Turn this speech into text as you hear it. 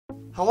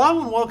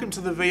Hello and welcome to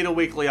the Vita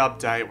Weekly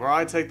Update, where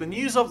I take the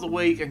news of the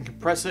week and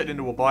compress it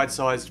into a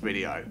bite-sized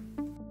video.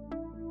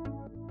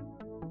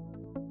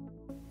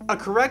 A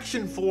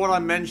correction for what I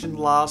mentioned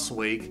last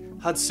week,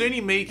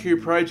 Hatsune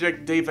Miku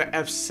Project Diva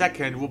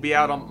F2nd will be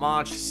out on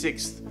March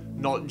 6th,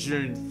 not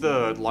June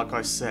 3rd like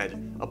I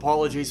said.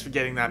 Apologies for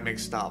getting that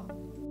mixed up.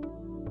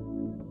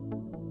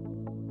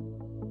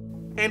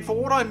 And for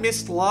what I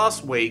missed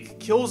last week,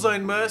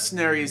 Killzone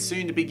Mercenary is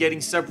soon to be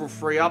getting several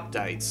free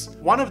updates.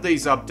 One of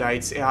these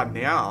updates, out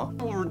now,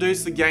 will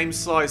reduce the game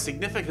size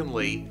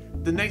significantly.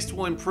 The next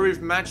will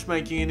improve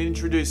matchmaking and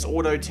introduce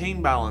auto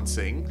team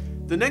balancing.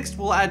 The next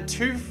will add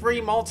 2 free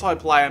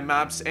multiplayer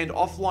maps and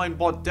offline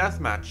bot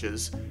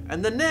deathmatches.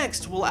 And the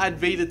next will add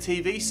Vita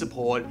TV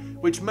support,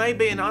 which may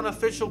be an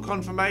unofficial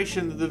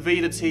confirmation that the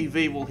Vita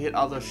TV will hit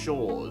other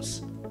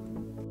shores.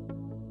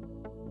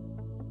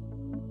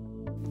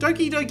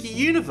 Doki Doki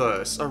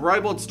Universe, a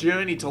robot's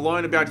journey to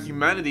learn about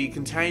humanity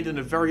contained in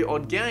a very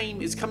odd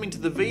game, is coming to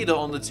the Vita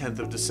on the 10th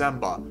of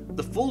December.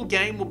 The full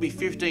game will be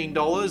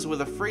 $15 with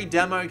a free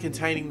demo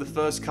containing the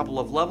first couple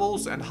of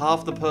levels and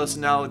half the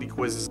personality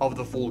quizzes of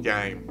the full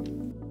game.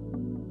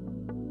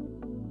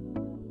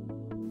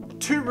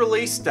 2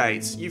 release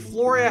dates,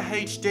 Euphoria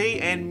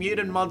HD and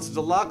Mutant Mudds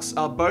Deluxe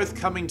are both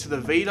coming to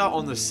the Vita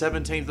on the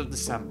 17th of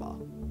December.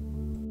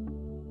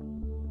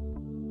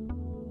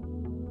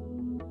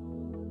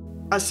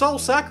 A Soul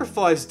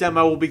Sacrifice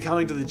demo will be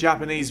coming to the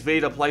Japanese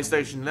Vita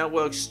PlayStation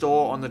Network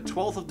store on the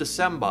 12th of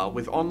December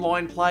with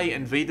online play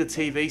and Vita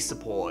TV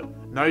support.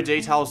 No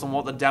details on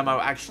what the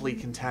demo actually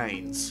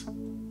contains.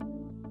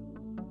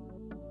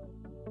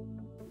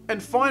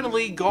 And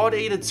finally, God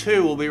Eater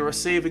 2 will be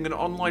receiving an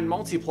online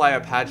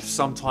multiplayer patch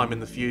sometime in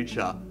the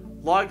future.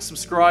 Like,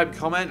 subscribe,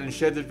 comment, and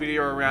share the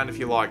video around if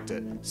you liked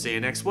it. See you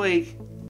next week!